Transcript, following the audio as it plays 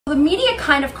The media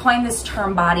kind of coined this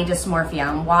term body dysmorphia,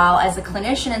 and while as a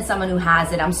clinician and someone who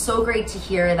has it, I'm so great to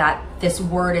hear that this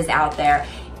word is out there.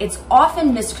 It's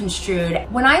often misconstrued.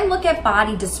 When I look at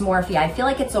body dysmorphia, I feel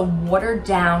like it's a watered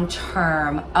down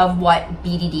term of what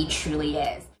BDD truly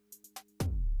is.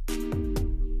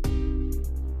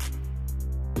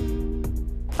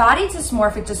 Body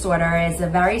dysmorphic disorder is a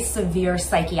very severe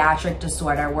psychiatric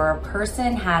disorder where a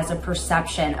person has a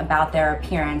perception about their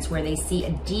appearance where they see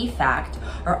a defect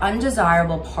or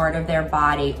undesirable part of their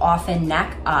body, often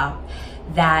neck up,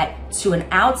 that to an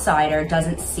outsider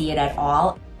doesn't see it at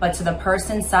all. But to the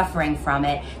person suffering from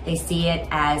it, they see it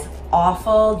as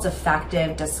awful,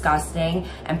 defective, disgusting,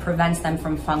 and prevents them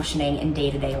from functioning in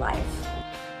day-to-day life.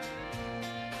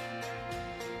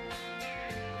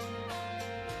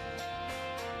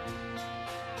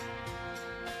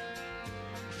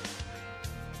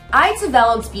 I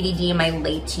developed BDD in my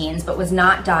late teens, but was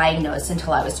not diagnosed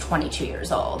until I was 22 years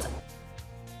old.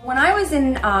 When I was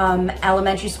in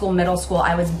elementary school, middle school,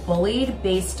 I was bullied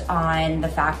based on the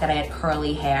fact that I had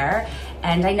curly hair,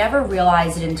 and I never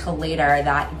realized it until later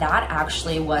that that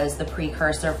actually was the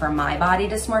precursor for my body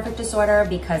dysmorphic disorder,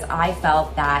 because I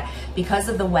felt that because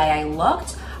of the way I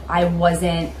looked, I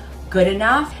wasn't good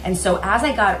enough. And so as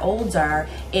I got older,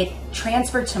 it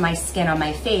transferred to my skin on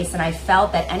my face, and I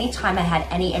felt that anytime I had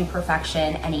any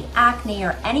imperfection, any acne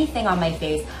or anything on my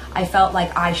face, I felt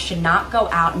like I should not go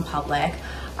out in public.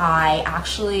 I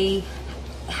actually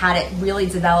had it really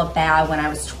develop bad when I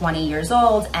was 20 years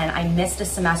old, and I missed a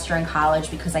semester in college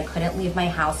because I couldn't leave my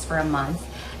house for a month.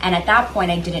 And at that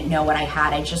point, I didn't know what I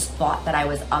had. I just thought that I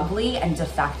was ugly and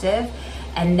defective.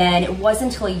 And then it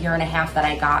wasn't until a year and a half that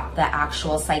I got the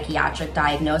actual psychiatric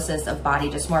diagnosis of body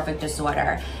dysmorphic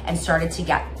disorder and started to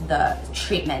get the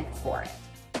treatment for it.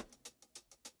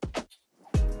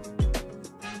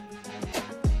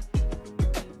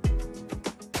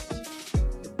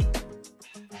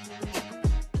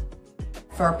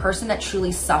 For a person that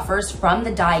truly suffers from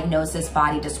the diagnosis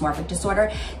body dysmorphic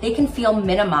disorder, they can feel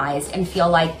minimized and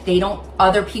feel like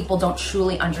other people don't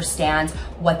truly understand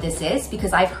what this is,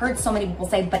 because I've heard so many people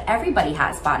say, but everybody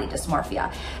has body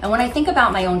dysmorphia. And when I think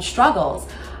about my own struggles,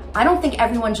 I don't think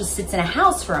everyone just sits in a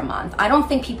house for a month. I don't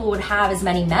think people would have as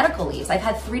many medical leaves. I've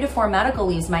had 3 to 4 medical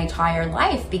leaves my entire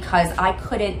life because I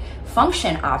couldn't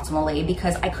function optimally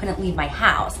because I couldn't leave my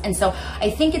house. And so I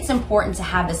think it's important to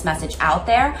have this message out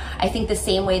there. I think the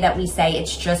same way that we say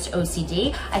it's just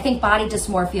OCD, I think body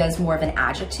dysmorphia is more of an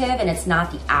adjective and it's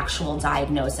not the actual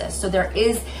diagnosis. So there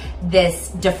is this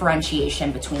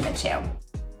differentiation between the two.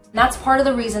 That's part of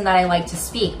the reason that I like to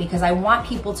speak, because I want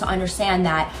people to understand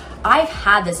that I've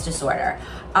had this disorder.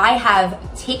 I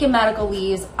have taken medical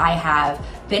leaves. I have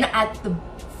been at the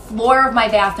floor of my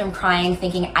bathroom crying,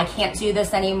 thinking, I can't do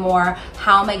this anymore.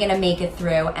 How am I gonna make it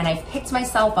through? And I've picked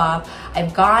myself up.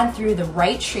 I've gone through the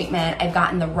right treatment. I've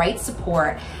gotten the right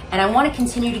support. And I wanna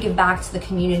continue to give back to the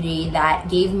community that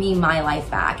gave me my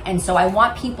life back. And so I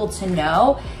want people to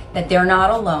know that they're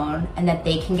not alone and that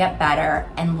they can get better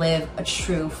and live a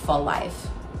true full life.